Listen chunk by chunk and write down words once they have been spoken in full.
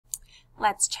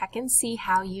Let's check and see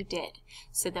how you did.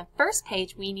 So the first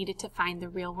page, we needed to find the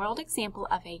real-world example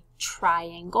of a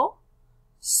triangle,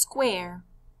 square,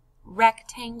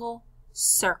 rectangle,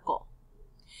 circle.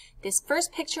 This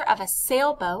first picture of a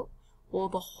sailboat, well,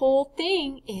 the whole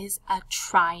thing is a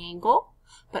triangle,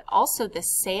 but also the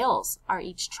sails are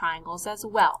each triangles as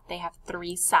well. They have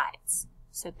 3 sides.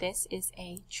 So this is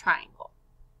a triangle.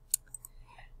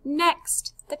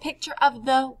 Next, the picture of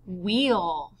the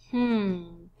wheel.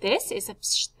 This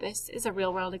is a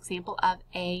real-world example of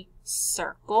a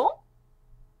circle.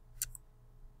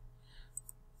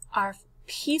 Our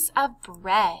piece of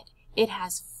bread, it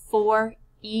has 4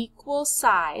 equal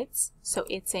sides, so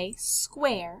it's a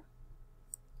square.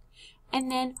 And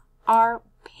then our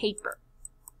paper,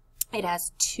 it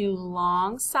has 2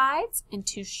 long sides and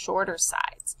 2 shorter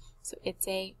sides, so it's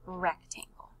a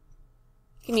rectangle.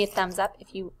 Give me a thumbs up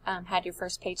if you had your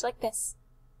first page like this.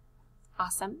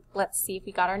 Awesome. Let's see if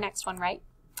we got our next one right.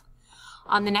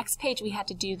 On the next page, we had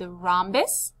to do the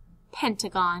rhombus,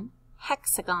 pentagon,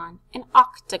 hexagon, and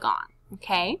octagon.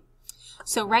 Okay?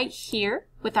 So right here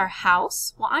with our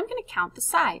house, well, I'm going to count the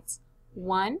sides.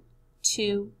 1,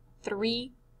 2,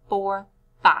 3, 4,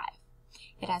 5.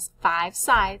 It has 5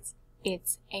 sides.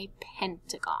 It's a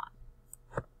pentagon.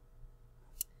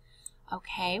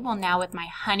 Okay, well now with my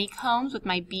honeycombs, with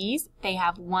my bees, they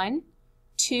have 1,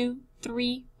 2,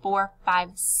 3, 4,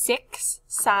 5, 6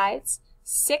 sides.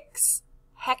 6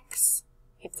 hex,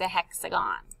 it's a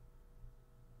hexagon.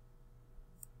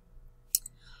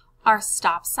 Our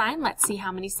stop sign, let's see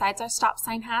how many sides our stop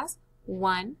sign has.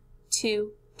 1,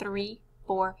 2, 3,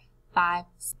 4, 5,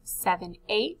 7,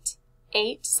 8.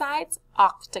 8 sides,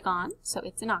 octagon, so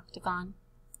it's an octagon.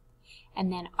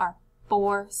 And then our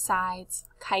 4 sides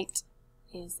kite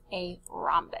is a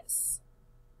rhombus.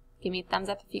 Give me a thumbs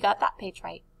up if you got that page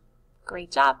right. Great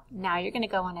job. Now you're going to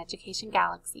go on Education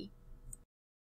Galaxy.